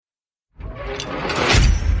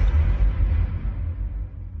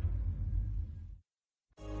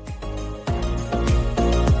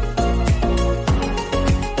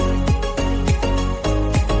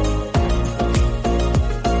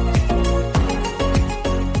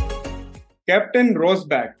Captain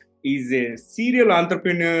ROSBACH is a serial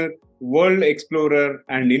entrepreneur, world explorer,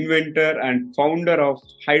 and inventor and founder of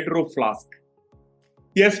FLASK.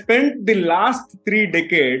 He has spent the last 3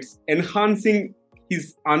 decades enhancing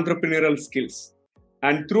his entrepreneurial skills.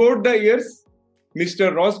 And throughout the years,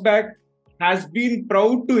 Mr. ROSBACH has been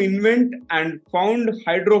proud to invent and found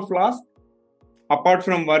FLASK. Apart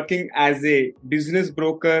from working as a business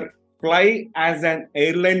broker, fly as an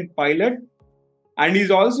airline pilot, and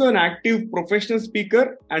is also an active professional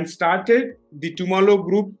speaker and started the Tomorrow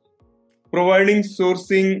Group, providing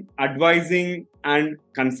sourcing, advising, and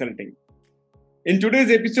consulting. In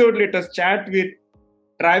today's episode, let us chat with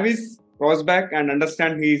Travis ROSBACH and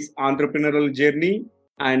understand his entrepreneurial journey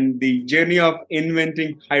and the journey of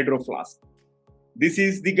inventing FLASK. This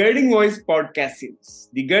is the Guiding Voice podcast series,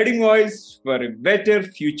 the Guiding Voice for a better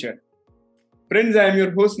future. Friends, I am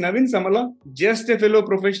your host Navin Samala, just a fellow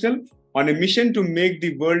professional on a mission to make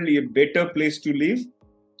the world a better place to live.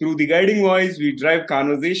 Through the Guiding Voice, we drive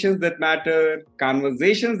conversations that matter,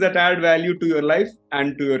 conversations that add value to your life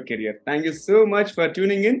and to your career. Thank you so much for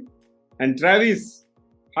tuning in. And Travis,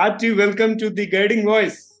 hearty welcome to the Guiding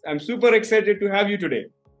Voice. I'm super excited to have you today.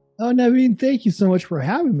 Oh, Naveen, thank you so much for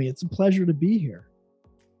having me. It's a pleasure to be here.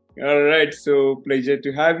 All right, so pleasure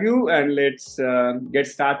to have you. And let's get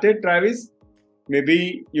started, Travis.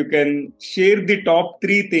 Maybe you can share the top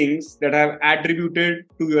 3 things that have attributed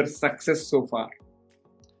to your success so far.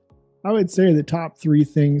 I would say the top 3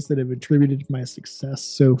 things that have attributed to my success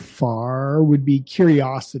so far would be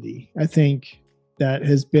curiosity. I think that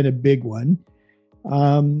has been a big one.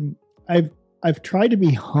 I've tried to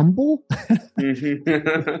be humble,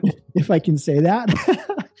 if I can say that.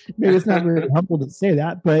 Maybe it's not very humble to say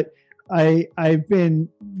that, but I've been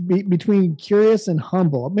between curious and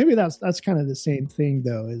humble. Maybe that's kind of the same thing,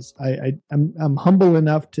 though. Is I'm humble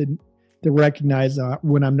enough to recognize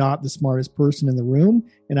when I'm not the smartest person in the room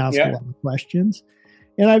and ask a lot of questions.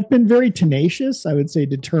 And I've been very tenacious. I would say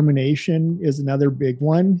determination is another big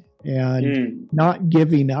one, and not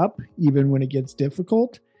giving up even when it gets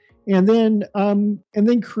difficult. And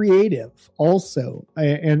then creative also.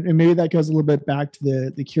 And maybe that goes a little bit back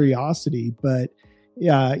to the curiosity, but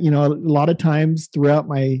yeah, a lot of times throughout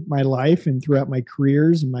my life and throughout my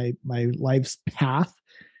careers and my life's path,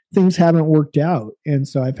 things haven't worked out. And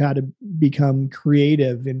so I've had to become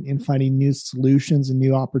creative in finding new solutions and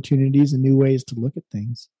new opportunities and new ways to look at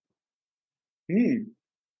things.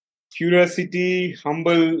 Curiosity,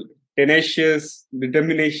 humble, tenacious,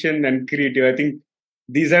 determination, and creative. I think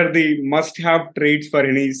these are the must-have traits for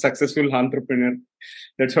any successful entrepreneur.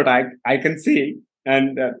 That's what I can say.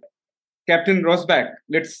 And Captain ROSBACH,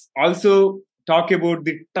 let's also talk about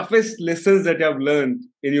the toughest lessons that you have learned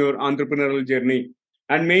in your entrepreneurial journey.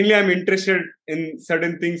 And mainly I'm interested in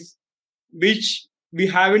certain things which we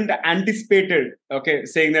haven't anticipated. Okay,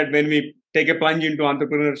 saying that when we take a plunge into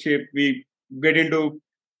entrepreneurship, we get into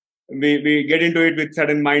it with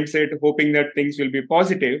certain mindset, hoping that things will be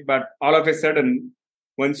positive. But all of a sudden,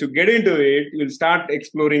 once you get into it, you'll start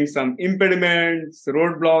exploring some impediments,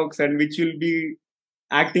 roadblocks, and which will be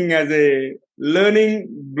acting as a learning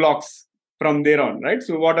blocks from there on, right?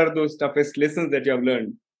 So what are those toughest lessons that you have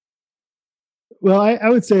learned? Well, I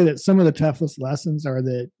would say that some of the toughest lessons are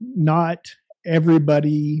that not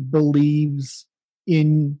everybody believes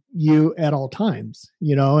in you at all times,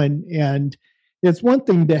 and it's one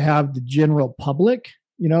thing to have the general public,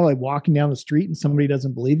 like walking down the street and somebody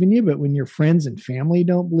doesn't believe in you, but when your friends and family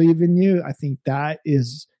don't believe in you, I think that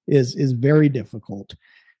is very difficult.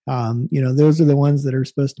 Those are the ones that are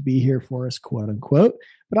supposed to be here for us, quote unquote.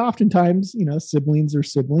 But oftentimes, siblings are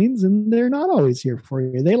siblings and they're not always here for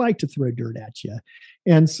you. They like to throw dirt at you.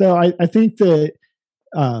 And so I think that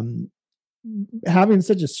having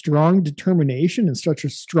such a strong determination and such a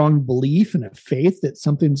strong belief and a faith that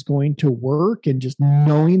something's going to work, and just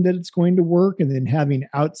knowing that it's going to work, and then having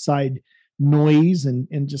outside noise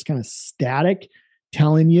and just kind of static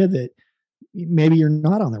telling you that maybe you're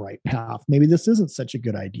not on the right path. Maybe this isn't such a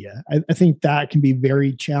good idea. I think that can be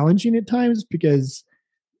very challenging at times because,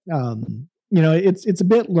 it's a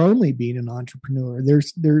bit lonely being an entrepreneur.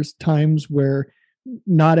 There's times where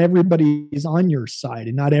not everybody's on your side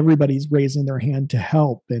and not everybody's raising their hand to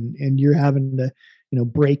help. And you're having to,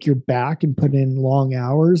 break your back and put in long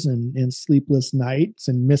hours and sleepless nights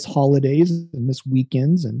and miss holidays and miss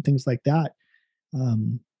weekends and things like that.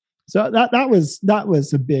 So that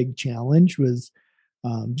was a big challenge, was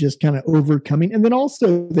just kind of overcoming. And then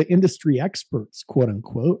also the industry experts, quote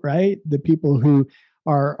unquote, right? The people who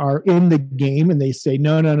are in the game and they say,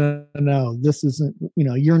 no, this isn't,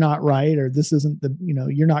 you're not right, or this isn't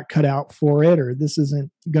you're not cut out for it, or this isn't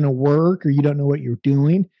going to work, or you don't know what you're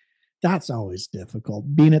doing. that's always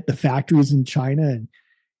difficult. Being at the factories in China and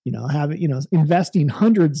investing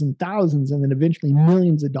hundreds and thousands and then eventually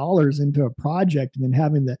millions of dollars into a project and then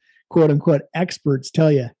having the quote unquote experts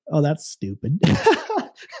tell you, oh, that's stupid.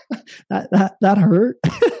 that hurt.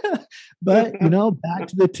 But, back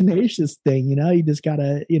to the tenacious thing, you just got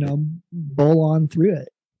to, bowl on through it.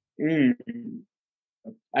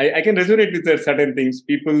 I can resonate with certain things.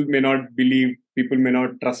 People may not believe, people may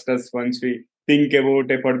not trust us once we think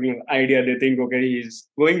about a particular idea. They think, okay, he's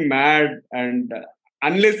going mad. And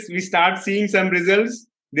unless we start seeing some results,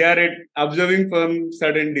 they are observing from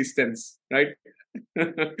certain distance, right?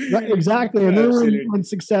 Right, exactly. And then when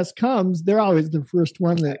success comes, they're always the first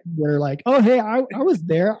one that they're like, oh, hey, I was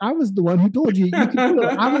there. I was the one who told you could do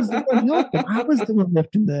it. I was the one helping. I was the one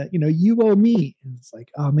lifting you owe me. And it's like,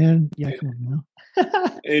 oh, man, yeah, come on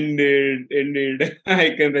now. Indeed.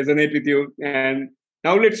 I can resonate with you. And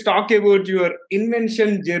now let's talk about your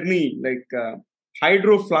invention journey, like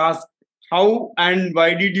Hydro Flask. How and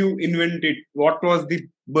why did you invent it? What was the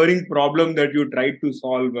burning problem that you tried to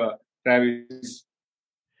solve, Travis?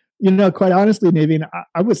 Quite honestly, Naveen,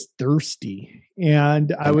 I was thirsty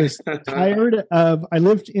and I was tired of, I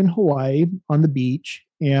lived in Hawaii on the beach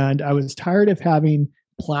and I was tired of having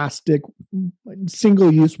plastic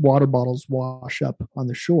single-use water bottles wash up on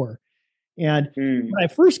the shore. And when I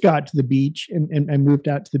first got to the beach and moved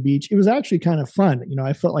out to the beach, it was actually kind of fun.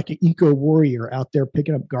 I felt like an eco warrior out there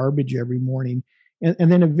picking up garbage every morning.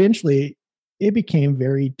 And then eventually it became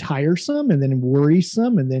very tiresome and then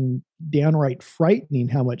worrisome and then downright frightening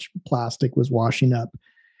how much plastic was washing up.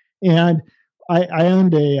 And I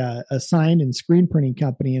owned a sign and screen printing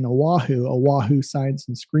company in Oahu Signs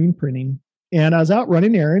and Screen Printing. And I was out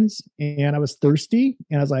running errands and I was thirsty.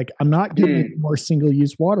 And I was like, I'm not getting any more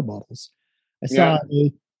single-use water bottles. I saw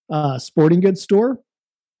a sporting goods store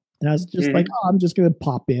and I was just like, oh, I'm just going to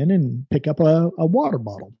pop in and pick up a water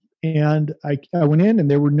bottle. And I went in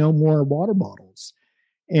and there were no more water bottles.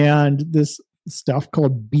 And this stuff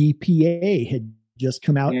called BPA had just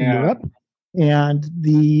come out in Europe. And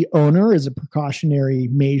the owner, as a precautionary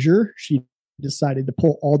measure, she decided to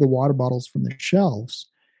pull all the water bottles from the shelves.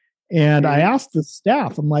 And I asked the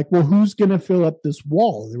staff, I'm like, well, who's going to fill up this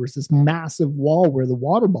wall? There was this massive wall where the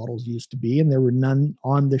water bottles used to be, and there were none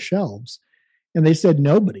on the shelves. And they said,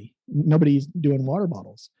 nobody's doing water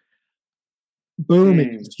bottles. Boom,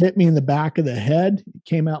 it just hit me in the back of the head. It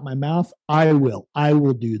came out my mouth. I will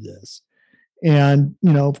do this. And,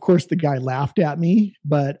 of course the guy laughed at me,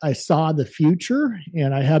 but I saw the future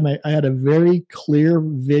and I had a very clear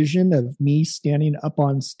vision of me standing up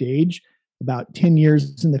on stage about 10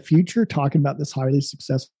 years in the future, talking about this highly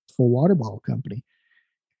successful water bottle company.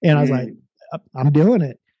 And I was like, I'm doing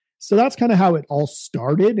it. So that's kind of how it all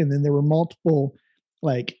started. And then there were multiple,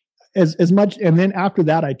 like as much. And then after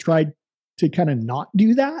that, I tried to kind of not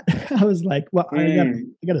do that. I was like, well, I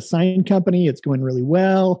got a sign company. It's going really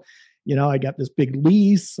well. I got this big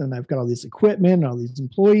lease and I've got all this equipment and all these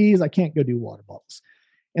employees. I can't go do water bottles.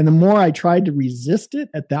 And the more I tried to resist it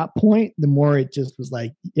at that point, the more it just was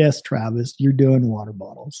like, yes, Travis, you're doing water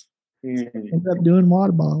bottles. So I ended up doing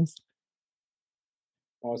water bottles.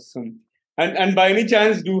 Awesome. And by any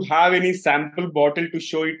chance, do you have any sample bottle to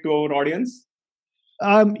show it to our audience?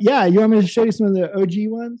 Yeah. You want me to show you some of the OG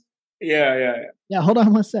ones? Yeah. Yeah. Hold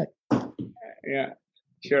on one sec. Yeah,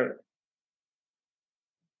 sure.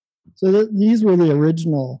 So these were the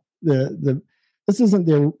original, this isn't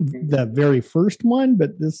the very first one,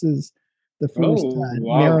 but this is the first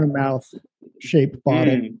narrow mouth shaped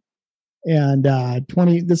bottle. And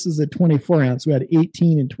this is a 24 ounce. We had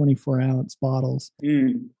 18 and 24 ounce bottles.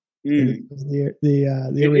 It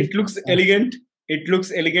looks elegant. It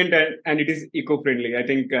looks elegant and it is eco-friendly. I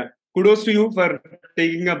think kudos to you for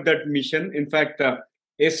taking up that mission. In fact,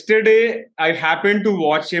 yesterday I happened to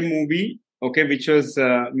watch a movie, which was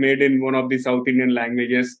made in one of the South Indian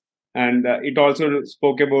languages. And it also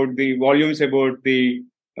spoke about the volumes about the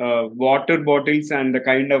water bottles and the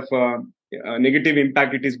kind of negative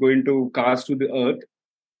impact it is going to cause to the earth.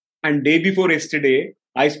 And day before yesterday,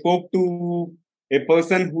 I spoke to a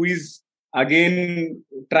person who is again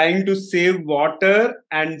trying to save water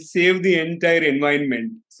and save the entire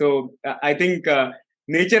environment. So I think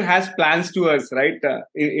nature has plans to us, right?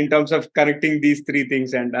 In terms of connecting these three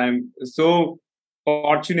things. And I'm so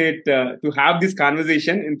fortunate to have this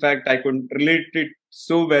conversation. In fact, I could relate it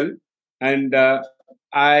so well. And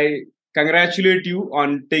I congratulate you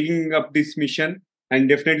on taking up this mission. And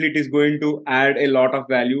definitely it is going to add a lot of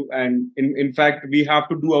value. And in fact, we have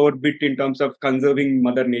to do our bit in terms of conserving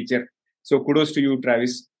Mother Nature. So kudos to you,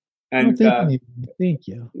 Travis. And thank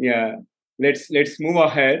you. Yeah, let's move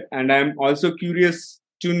ahead. And I'm also curious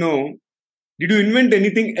to know, did you invent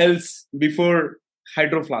anything else before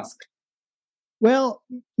Hydro Flask? Well,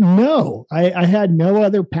 no, I had no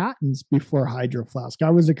other patents before Hydro Flask. I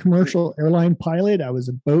was a commercial airline pilot. I was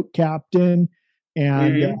a boat captain,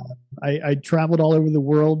 and I traveled all over the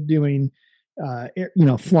world doing,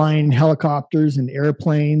 flying helicopters and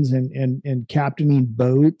airplanes and captaining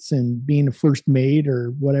boats and being a first mate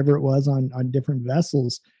or whatever it was on different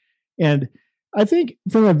vessels. And I think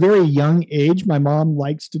from a very young age, my mom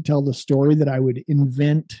likes to tell the story that I would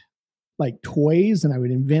invent like toys and I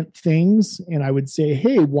would invent things and I would say,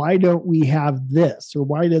 hey, why don't we have this? Or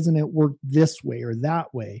why doesn't it work this way or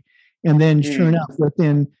that way? And then sure enough,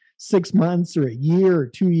 within 6 months or a year or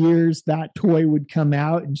 2 years, that toy would come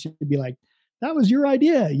out and she'd be like, that was your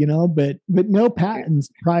idea, but no patents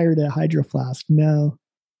prior to Hydro Flask. No.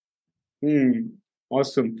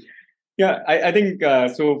 Awesome. Yeah, I think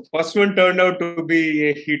so. First one turned out to be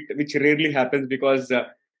a hit, which rarely happens because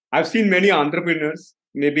I've seen many entrepreneurs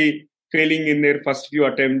maybe failing in their first few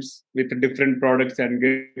attempts with different products and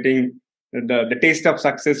getting the taste of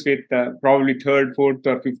success with probably third, fourth,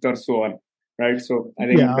 or fifth, or so on. Right. So I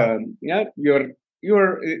think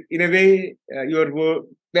you're in a way you're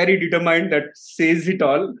very determined. That says it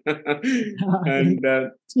all. And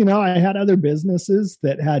I had other businesses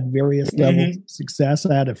that had various levels of success.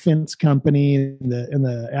 I had a fence company in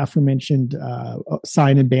the aforementioned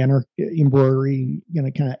sign and banner embroidery,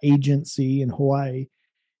 kind of agency in Hawaii.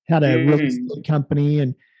 Had a real estate company,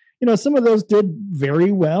 and some of those did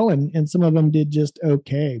very well, and some of them did just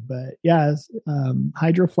okay. But yeah,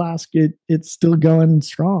 Hydro Flask, it's still going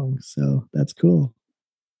strong, so that's cool.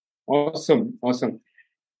 Awesome.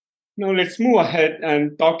 Now let's move ahead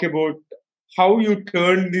and talk about how you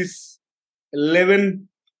turned this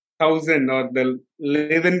 11,000 or the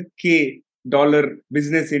 11K dollar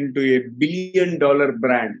business into a $1 billion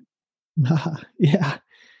brand. Yeah.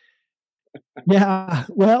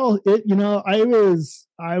 Well, I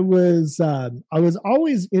was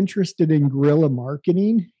always interested in guerrilla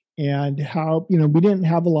marketing and how, we didn't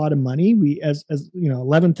have a lot of money. We, as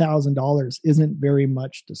 $11,000 isn't very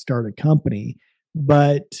much to start a company,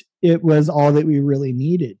 but it was all that we really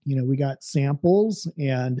needed. We got samples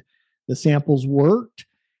and the samples worked.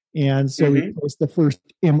 And so we placed the first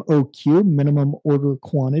MOQ, minimum order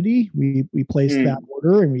quantity. We placed that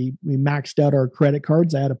order and we maxed out our credit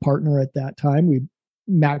cards. I had a partner at that time. We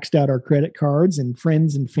maxed out our credit cards and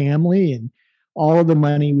friends and family and all of the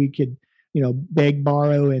money we could, beg,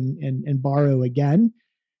 borrow and borrow again.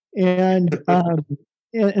 And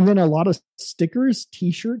then a lot of stickers,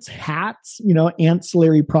 t-shirts, hats,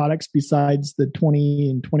 ancillary products besides the $20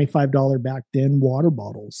 and $25 back then water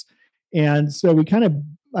bottles. And so we kind of,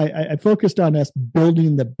 I focused on us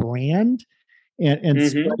building the brand and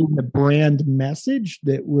spreading the brand message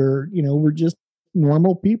that we're just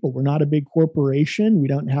normal people. We're not a big corporation. We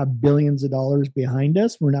don't have billions of dollars behind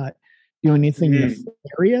us. We're not doing anything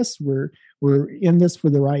nefarious. We're in this for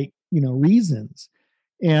the right, reasons.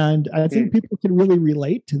 And I think people can really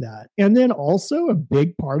relate to that. And then also a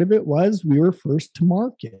big part of it was we were first to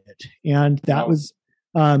market. And that was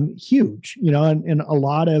huge, and a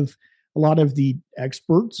lot of the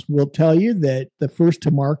experts will tell you that the first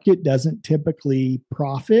to market doesn't typically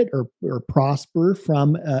profit or prosper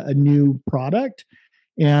from a new product.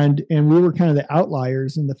 And we were kind of the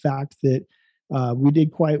outliers in the fact that we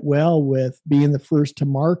did quite well with being the first to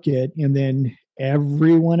market. And then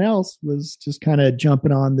everyone else was just kind of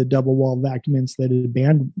jumping on the double wall vacuum insulated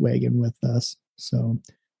bandwagon with us. So.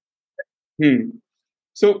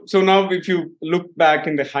 So now if you look back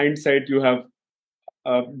in the hindsight, you have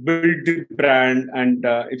build the brand, and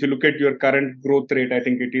if you look at your current growth rate, I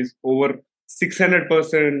think it is over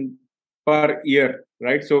 600% per year,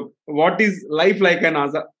 right? So what is life like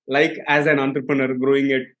as an entrepreneur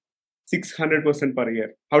growing at 600% per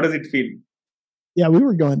year? How does it feel? Yeah, we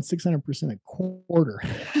were going 600% a quarter.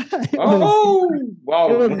 Wow.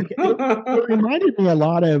 It reminded me a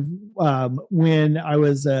lot of when I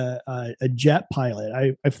was a jet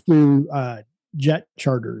pilot. I flew jet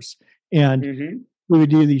charters, and we would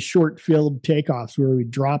do these short field takeoffs where we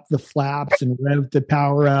drop the flaps and rev the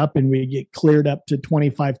power up, and we get cleared up to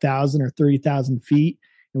 25,000 or 30,000 feet,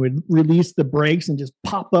 and we'd release the brakes and just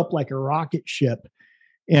pop up like a rocket ship.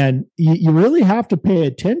 And you really have to pay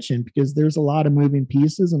attention because there's a lot of moving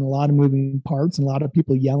pieces and a lot of moving parts and a lot of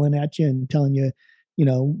people yelling at you and telling you,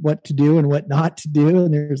 what to do and what not to do.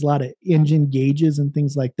 And there's a lot of engine gauges and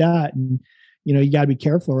things like that. And, you got to be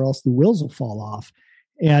careful or else the wheels will fall off.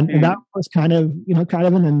 And that was kind of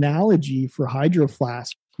an analogy for Hydro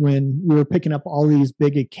Flask when we were picking up all these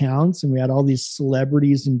big accounts and we had all these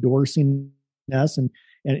celebrities endorsing us. And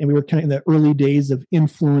and we were kind of in the early days of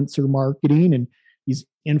influencer marketing, and these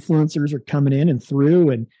influencers are coming in and through,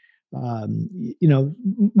 and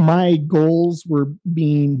my goals were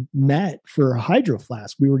being met for Hydro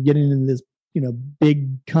Flask. We were getting in this,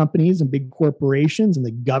 big companies and big corporations, and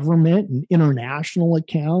the government and international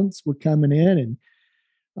accounts were coming in, and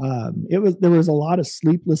there was a lot of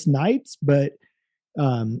sleepless nights, but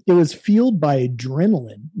it was fueled by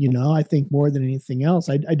adrenaline. I think more than anything else,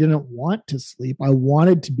 I didn't want to sleep. I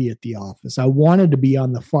wanted to be at the office. I wanted to be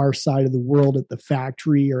on the far side of the world at the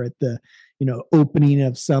factory, or at the opening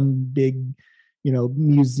of some big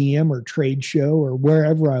museum or trade show, or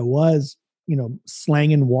wherever I was,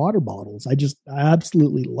 slanging water bottles. I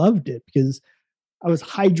absolutely loved it, because I was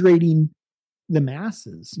hydrating the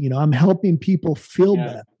masses. I'm helping people feel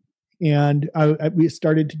better. And we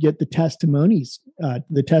started to get the testimonies.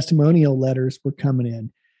 The testimonial letters were coming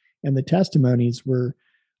in, and the testimonies were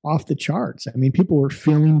off the charts. I mean, people were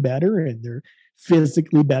feeling better, and they're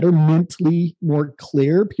physically better, mentally more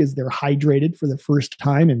clear, because they're hydrated for the first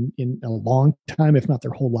time in a long time, if not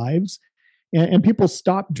their whole lives. And people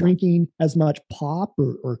stopped drinking as much pop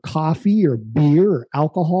or coffee or beer or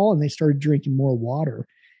alcohol, and they started drinking more water.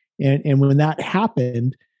 And when that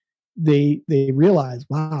happened, they realized,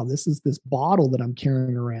 wow, this is this bottle that I'm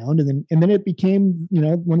carrying around. And then it became,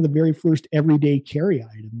 one of the very first everyday carry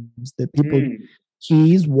items that people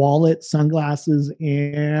keys, wallet, sunglasses,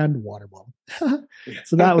 and water bottle.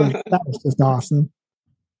 So that was just awesome.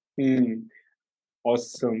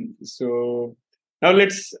 Awesome. So now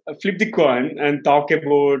let's flip the coin and talk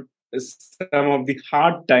about some of the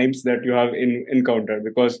hard times that you have encountered,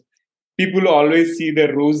 because people always see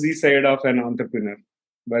the rosy side of an entrepreneur,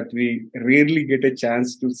 but we rarely get a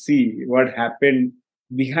chance to see what happened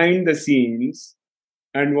behind the scenes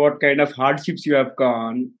and what kind of hardships you have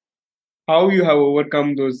gone, how you have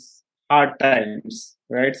overcome those hard times,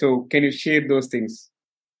 right? So can you share those things?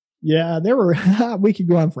 Yeah, we could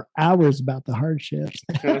go on for hours about the hardships.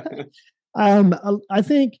 I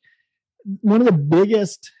think one of the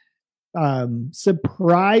biggest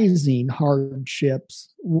surprising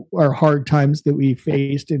hardships or hard times that we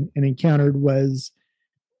faced and encountered was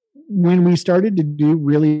when we started to do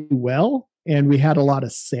really well and we had a lot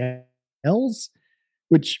of sales,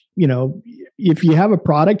 which, if you have a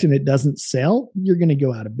product and it doesn't sell, you're going to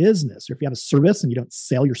go out of business. Or if you have a service and you don't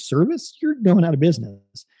sell your service, you're going out of business.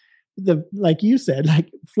 Like you said, like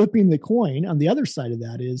flipping the coin on the other side of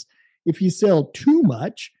that is, if you sell too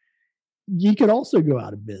much, you could also go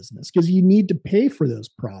out of business, because you need to pay for those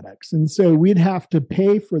products. And so we'd have to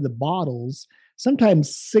pay for the bottles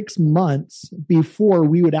sometimes 6 months before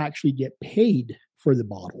we would actually get paid for the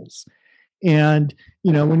bottles. And,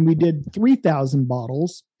 when we did 3,000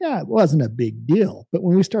 bottles, it wasn't a big deal. But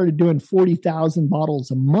when we started doing 40,000 bottles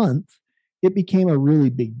a month, it became a really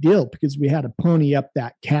big deal, because we had to pony up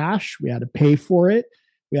that cash. We had to pay for it.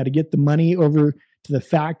 We had to get the money over to the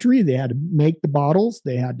factory. They had to make the bottles.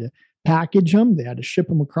 They had to package them. They had to ship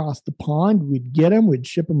them across the pond. We'd get them. We'd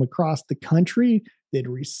ship them across the country. They'd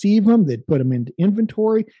receive them. They'd put them into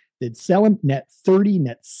inventory. They'd sell them net 30,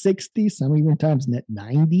 net 60, some even times net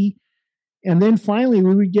 90. And then finally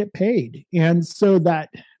we would get paid. And so that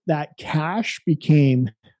cash became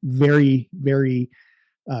very, very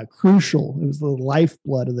crucial. It was the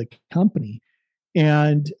lifeblood of the company.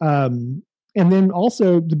 And then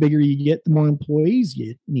also, the bigger you get, the more employees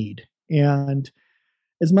you need. And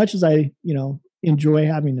as much as I, enjoy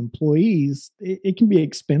having employees, it can be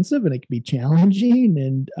expensive and it can be challenging.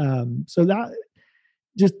 And so that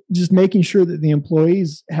just making sure that the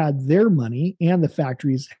employees had their money and the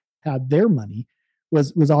factories had their money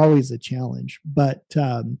was always a challenge. But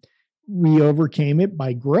we overcame it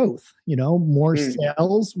by growth. More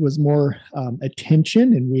sales was more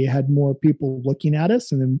attention, and we had more people looking at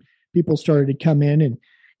us, and then people started to come in. And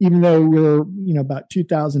even though we were, about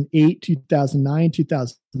 2008, 2009,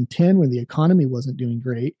 2010, when the economy wasn't doing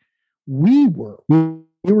great, we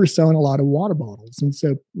were selling a lot of water bottles. And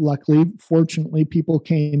so luckily, fortunately, people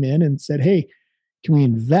came in and said, hey, can we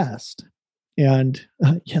invest? And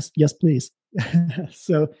yes, please.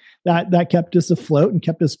 So that kept us afloat and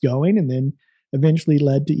kept us going, and then eventually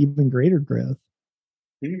led to even greater growth.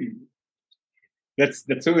 That's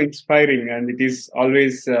so inspiring, and it is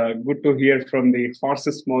always good to hear from the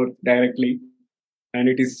horse's mouth directly. And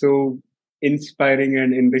it is so inspiring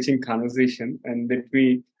and enriching conversation. And let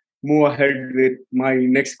me move ahead with my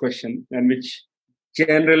next question, and which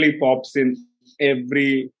generally pops in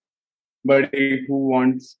everybody who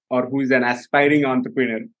wants or who is an aspiring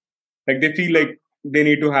entrepreneur. Like, they feel like they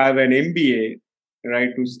need to have an MBA,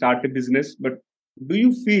 right, to start a business. But do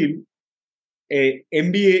you feel a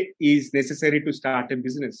MBA is necessary to start a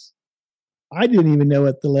business? I didn't even know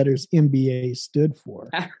what the letters MBA stood for.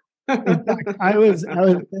 In fact, I was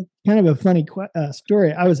kind of a funny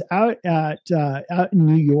story. I was out in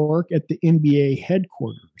New York at the NBA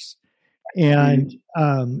headquarters, and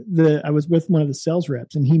I was with one of the sales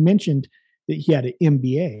reps, and he mentioned that he had an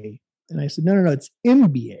MBA, and I said, no, it's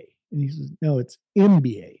MBA, and he says, no, it's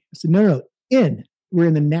MBA. I said, no, we're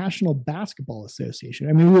in the National Basketball Association.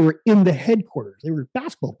 I mean, we were in the headquarters. There were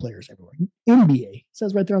basketball players everywhere. MBA, it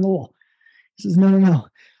says right there on the wall. He says, no,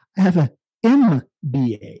 I have a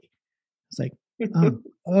MBA. It's like, oh,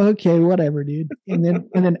 okay, whatever, dude. And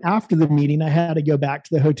then after the meeting, I had to go back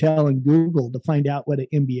to the hotel and Google to find out what an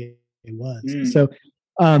MBA was. So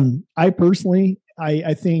I personally,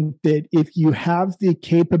 I think that if you have the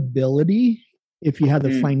capability, if you have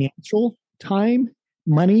the financial time,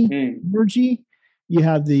 money, energy, you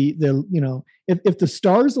have the if the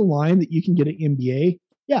stars align that you can get an MBA,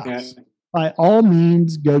 yes, by all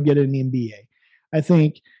means, go get an MBA. I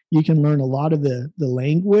think you can learn a lot of the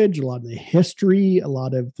language, a lot of the history, a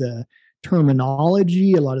lot of the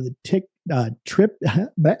terminology, a lot of the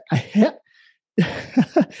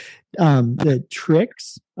the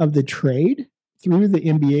tricks of the trade through the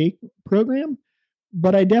MBA program.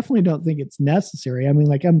 But I definitely don't think it's necessary. I mean,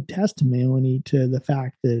 like, I'm testimony to the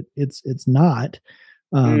fact that it's not.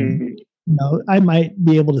 I might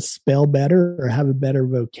be able to spell better or have a better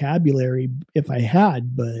vocabulary if I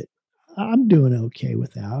had, but I'm doing okay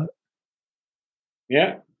without.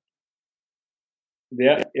 Yeah.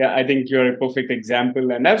 I think you're a perfect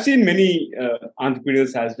example, and I've seen many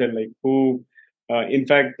entrepreneurs as well, like who, in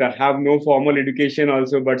fact, have no formal education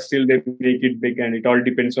also, but still they make it big. And it all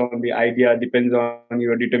depends on the idea, depends on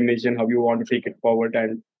your determination, how you want to take it forward,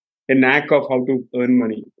 and the knack of how to earn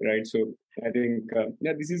money, right? So I think,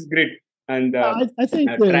 this is great. And I think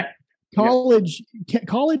that college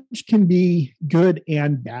can be good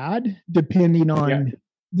and bad depending on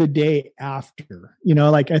the day after.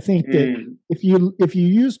 Like, I think that if you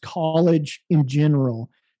use college in general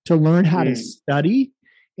to learn how to study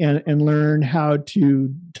and learn how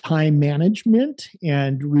to time management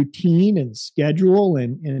and routine and schedule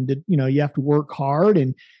and you have to work hard,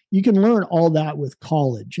 and you can learn all that with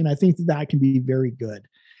college. And I think that can be very good.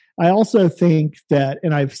 I also think that,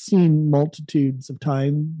 and I've seen multitudes of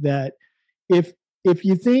time, that if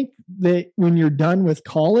you think that when you're done with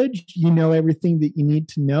college, you know everything that you need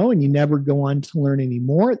to know and you never go on to learn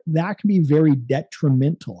anymore, that can be very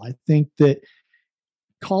detrimental. I think that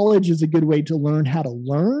college is a good way to learn how to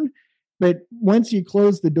learn, but once you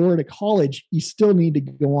close the door to college, you still need to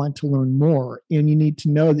go on to learn more, and you need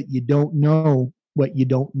to know that you don't know what you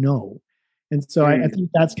don't know. And so I think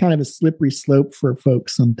that's kind of a slippery slope for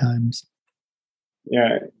folks sometimes.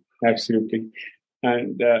 Yeah, absolutely.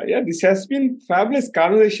 And this has been fabulous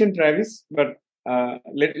conversation, Travis. But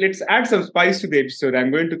let's add some spice to the episode.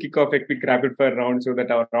 I'm going to kick off a quick rapid fire round so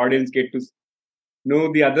that our audience get to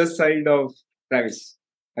know the other side of Travis.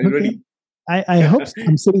 Are you ready? I hope so.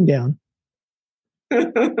 I'm sitting down. All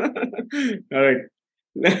right.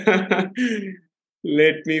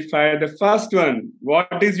 Let me fire the first one.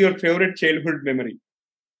 What is your favorite childhood memory?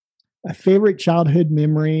 A favorite childhood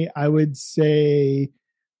memory, I would say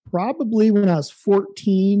probably when I was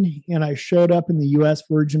 14 and I showed up in the U.S.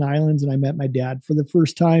 Virgin Islands and I met my dad for the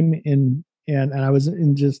first time, and I was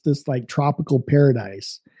in just this like tropical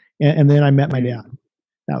paradise. And then I met my dad.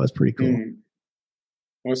 That was pretty cool.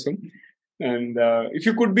 Awesome. And if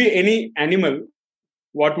you could be any animal,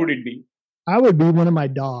 what would it be? I would be one of my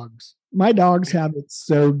dogs. My dogs have it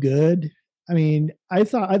so good. I mean, I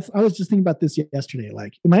was just thinking about this yesterday.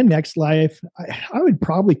 Like, in my next life, I would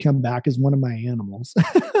probably come back as one of my animals.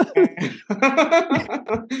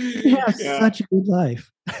 Such a good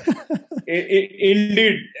life.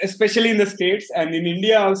 Indeed, especially in the States and in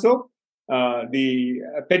India also, the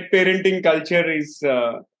pet parenting culture is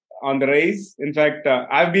on the rise. In fact,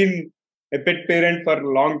 I've been a pet parent for a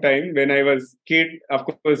long time. When I was kid, of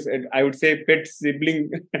course, I would say pet sibling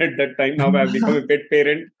at that time. Now I've become a pet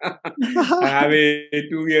parent. I have a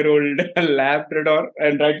 2-year-old Labrador,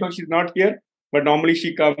 and right now she's not here. But normally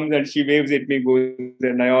she comes and she waves at me, goes,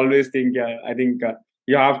 and I always think, I think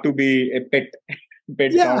you have to be a pet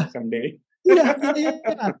dog someday.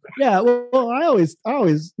 Yeah. Well, I always,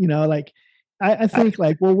 like, I think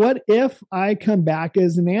like, well, what if I come back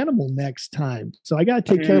as an animal next time? So I got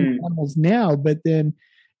to take care of animals now, but then,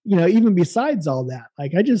 even besides all that,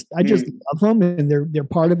 like I just love them, and they're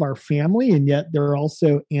part of our family, and yet they're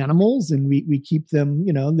also animals, and we keep them,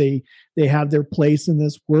 they have their place in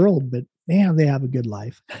this world, but man, they have a good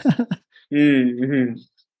life. Yeah.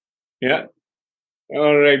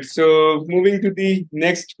 All right. So moving to the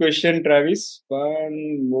next question, Travis.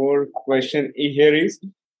 One more question here is,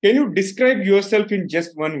 can you describe yourself in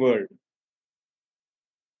just one word?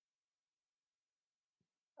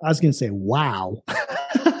 I was going to say, wow.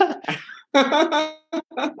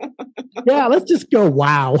 Yeah, let's just go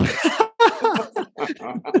wow.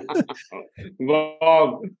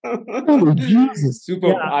 Wow. Oh, Jesus. Super.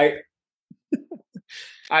 Yeah.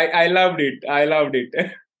 I loved it. I loved it.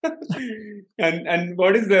 And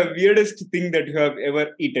what is the weirdest thing that you have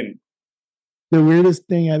ever eaten? The weirdest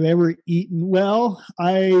thing I've ever eaten. Well,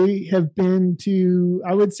 I have been to,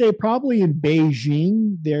 I would say probably in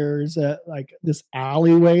Beijing, there's a like this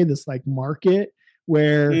alleyway, this like market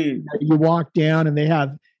where you walk down and they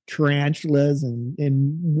have tarantulas and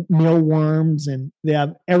mealworms and they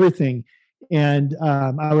have everything. And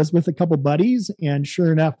I was with a couple buddies, and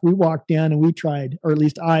sure enough, we walked down and we tried, or at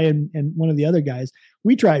least I and one of the other guys,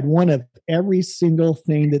 we tried one of every single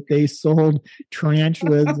thing that they sold: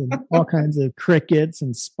 tarantulas and all kinds of crickets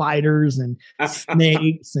and spiders and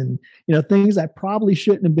snakes and things I probably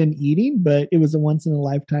shouldn't have been eating, but it was a once in a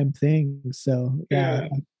lifetime thing. So yeah.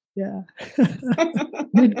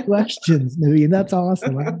 Good questions, Naveen. That's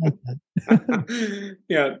awesome. I like that.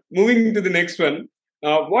 Yeah. Moving to the next one.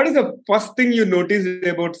 What is the first thing you notice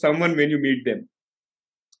about someone when you meet them?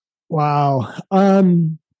 Wow. I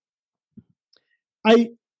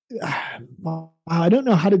don't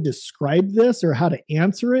know how to describe this or how to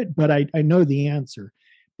answer it, but I know the answer.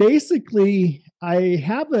 Basically,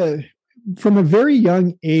 from a very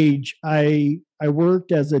young age, I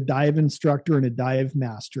worked as a dive instructor and a dive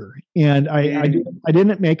master, and I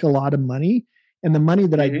didn't make a lot of money, and the money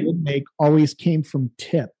that I did make always came from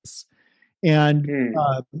tips. And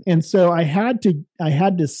so I had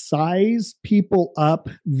to size people up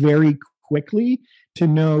very quickly to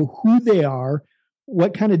know who they are,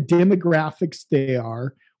 what kind of demographics they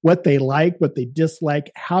are, what they like, what they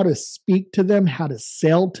dislike, how to speak to them, how to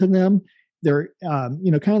sell to them, their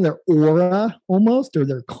kind of their aura almost, or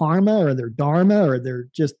their karma or their dharma, or their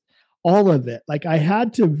just all of it. Like I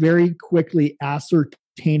had to very quickly ascertain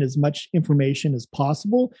as much information as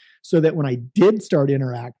possible so that when I did start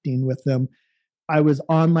interacting with them, I was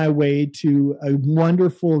on my way to a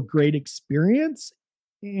wonderful, great experience.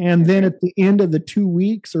 And then at the end of the 2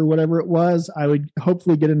 weeks or whatever it was, I would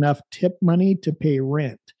hopefully get enough tip money to pay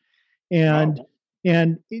rent. And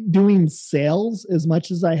doing sales as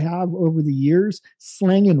much as I have over the years,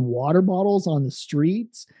 slanging water bottles on the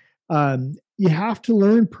streets, you have to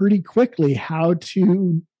learn pretty quickly how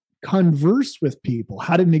to converse with people,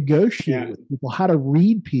 how to negotiate with people, how to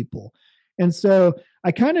read people. And so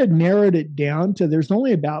I kind of narrowed it down to there's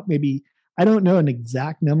only about maybe, I don't know an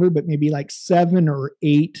exact number, but maybe like 7 or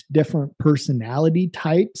 8 different personality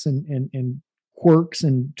types and quirks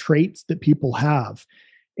and traits that people have.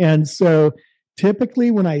 And so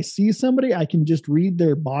typically when I see somebody, I can just read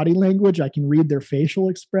their body language. I can read their facial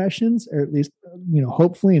expressions, or at least,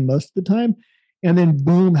 hopefully, and most of the time, and then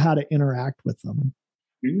boom, how to interact with them.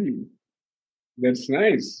 That's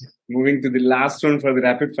nice. Moving to the last one for the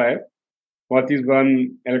rapid fire. What is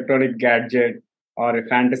one electronic gadget or a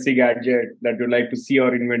fantasy gadget that you'd like to see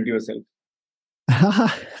or invent yourself?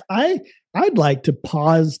 I'd like to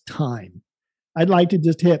pause time. I'd like to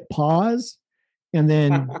just hit pause and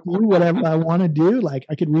then do whatever I want to do. Like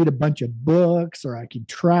I could read a bunch of books, or I could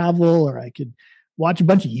travel, or I could watch a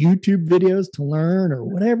bunch of YouTube videos to learn, or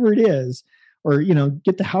whatever it is, or,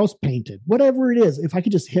 get the house painted, whatever it is. If I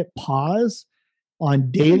could just hit pause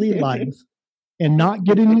on daily life and not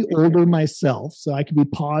get any older myself, so I could be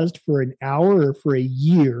paused for an hour or for a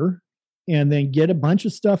year, and then get a bunch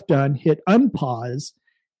of stuff done, hit unpause,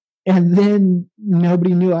 and then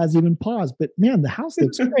nobody knew I was even paused. But man, the house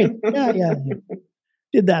looks great. Yeah.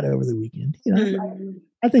 Did that over the weekend.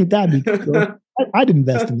 I think that'd be cool. I'd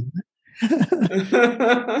invest in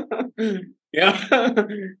that. Yeah,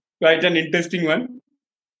 quite an interesting one.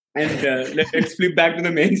 And let's flip back to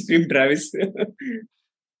the mainstream, Travis.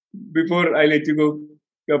 Before I let you go,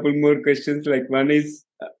 a couple more questions. Like one is,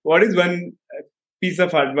 what is one piece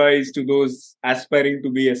of advice to those aspiring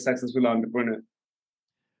to be a successful entrepreneur?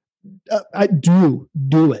 Do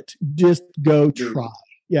it. Just go try.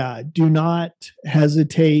 Yeah. Do not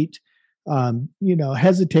hesitate.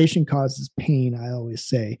 Hesitation causes pain, I always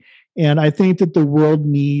say. And I think that the world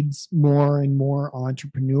needs more and more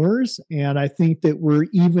entrepreneurs. And I think that we're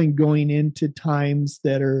even going into times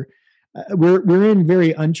that are, we're in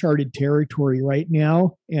very uncharted territory right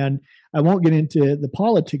now. And I won't get into the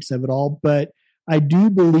politics of it all, but I do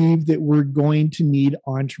believe that we're going to need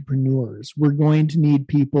entrepreneurs. We're going to need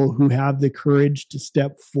people who have the courage to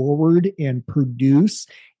step forward and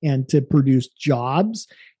to produce jobs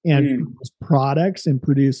and produce products and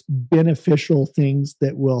produce beneficial things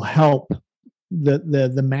that will help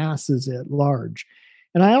the masses at large.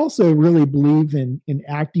 And I also really believe in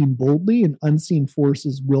acting boldly, and unseen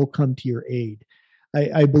forces will come to your aid.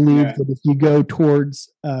 I believe that if you go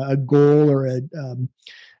towards a goal or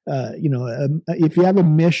if you have a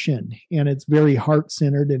mission and it's very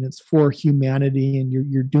heart-centered and it's for humanity and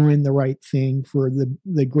you're doing the right thing for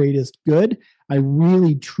the greatest good, I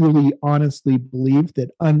really, truly, honestly believe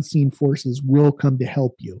that unseen forces will come to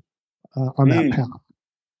help you on that path.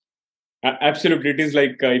 Absolutely. It is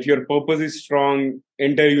like if your purpose is strong,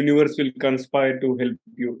 entire universe will conspire to help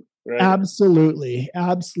you. Right? Absolutely.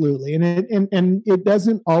 And it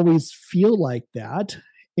doesn't always feel like that.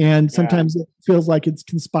 And sometimes it feels like it's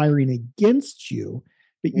conspiring against you,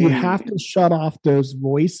 but you have to shut off those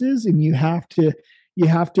voices, and you have to,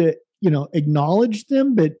 acknowledge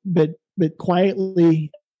them, but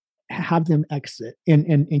quietly have them exit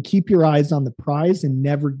and keep your eyes on the prize and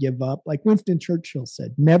never give up. Like Winston Churchill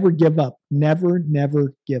said, never give up, never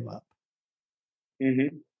give up.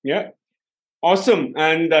 Yeah. Awesome.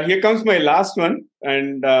 And here comes my last one.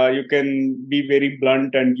 And you can be very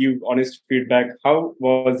blunt and give honest feedback. How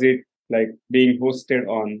was it like being hosted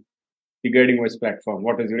on the Guiding Voice platform?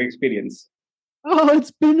 What was your experience? Oh,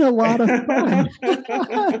 it's been a lot of fun.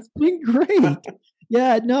 It's been great.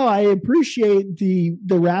 Yeah, no, I appreciate the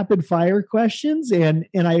rapid fire questions, and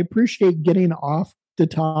I appreciate getting off the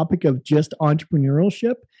topic of just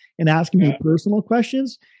entrepreneurship and asking me personal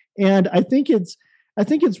questions. And I think it's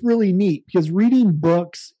really neat because reading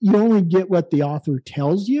books, you only get what the author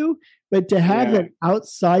tells you, but to have an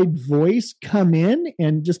outside voice come in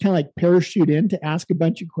and just kind of like parachute in to ask a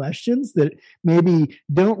bunch of questions that maybe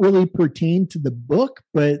don't really pertain to the book,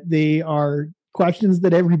 but they are questions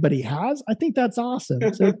that everybody has, I think that's awesome.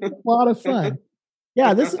 So it's a lot of fun.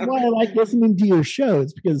 Yeah, this is why I like listening to your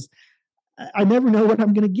shows, because I never know what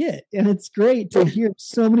I'm going to get. And it's great to hear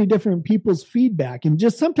so many different people's feedback. And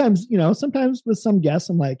just sometimes with some guests,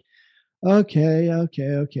 I'm like, okay.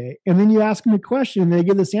 And then you ask them a question and they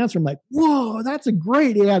give this answer. I'm like, whoa, that's a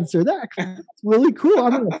great answer. That's really cool.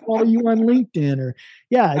 I'm going to follow you on LinkedIn. Or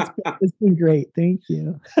it's been great. Thank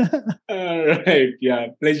you. All right. Yeah.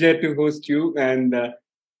 Pleasure to host you. And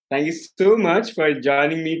thank you so much for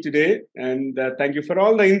joining me today. And thank you for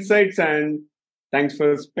all the insights, and thanks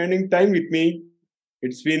for spending time with me.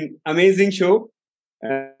 It's been amazing show.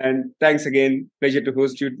 And thanks again. Pleasure to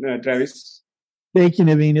host you, Travis. Thank you,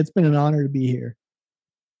 Naveen. It's been an honor to be here.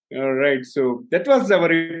 All right. So that was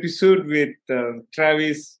our episode with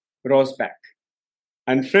Travis ROSBACH.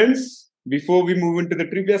 And friends, before we move into the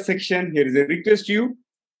trivia section, here is a request to you.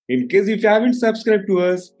 In case if you haven't subscribed to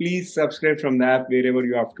us, please subscribe from the app wherever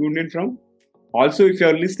you have tuned in from. Also, if you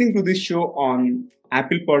are listening to this show on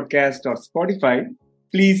Apple Podcast or Spotify,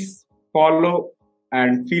 please follow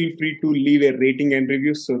and feel free to leave a rating and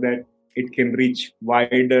review so that it can reach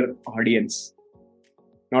wider audience.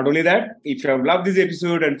 Not only that, if you have loved this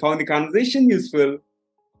episode and found the conversation useful,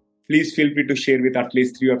 please feel free to share with at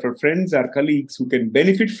least 3 of your friends or colleagues who can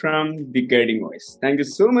benefit from the Guiding Voice. Thank you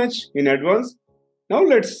so much in advance. Now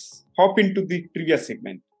let's hop into the trivia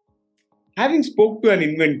segment. Having spoke to an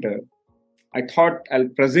inventor, I thought I'll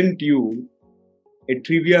present you a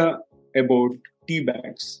trivia about tea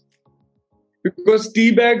bags. Because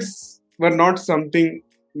tea bags were not something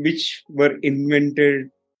which were invented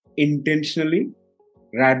intentionally.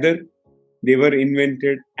 Rather, they were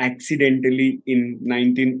invented accidentally in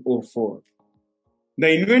 1904. The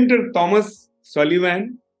inventor Thomas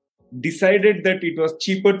Sullivan decided that it was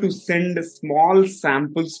cheaper to send small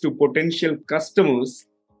samples to potential customers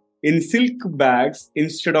in silk bags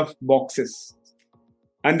instead of boxes.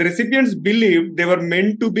 And the recipients believed they were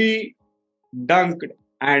meant to be dunked,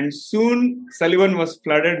 and soon Sullivan was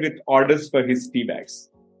flooded with orders for his tea bags.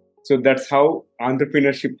 So that's how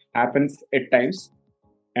entrepreneurship happens at times.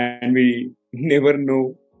 And we never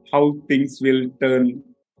know how things will turn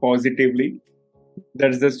positively.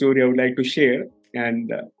 That's the story I would like to share.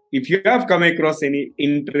 And if you have come across any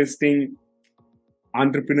interesting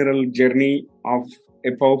entrepreneurial journey of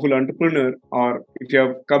a powerful entrepreneur, or if you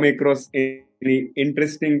have come across any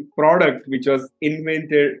interesting product which was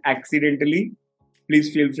invented accidentally,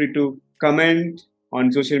 please feel free to comment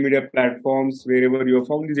on social media platforms wherever you have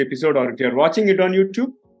found this episode, or if you are watching it on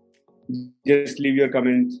YouTube, just leave your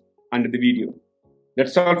comments under the video.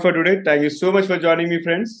 That's all for today. Thank you so much for joining me,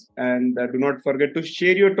 friends. And do not forget to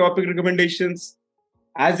share your topic recommendations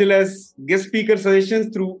as well as guest speaker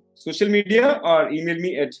suggestions through social media or email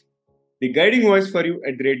me at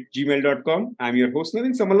theguidingvoiceforyou@gmail.com. I'm your host,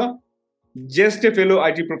 Navin Samala, just a fellow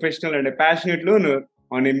IT professional and a passionate learner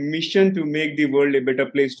on a mission to make the world a better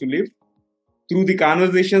place to live through the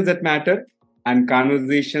conversations that matter and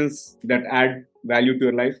conversations that add value to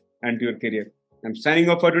your life and to your career. I'm signing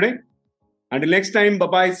off for today. Until next time,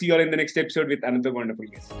 bye-bye. See you all in the next episode with another wonderful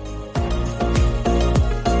guest.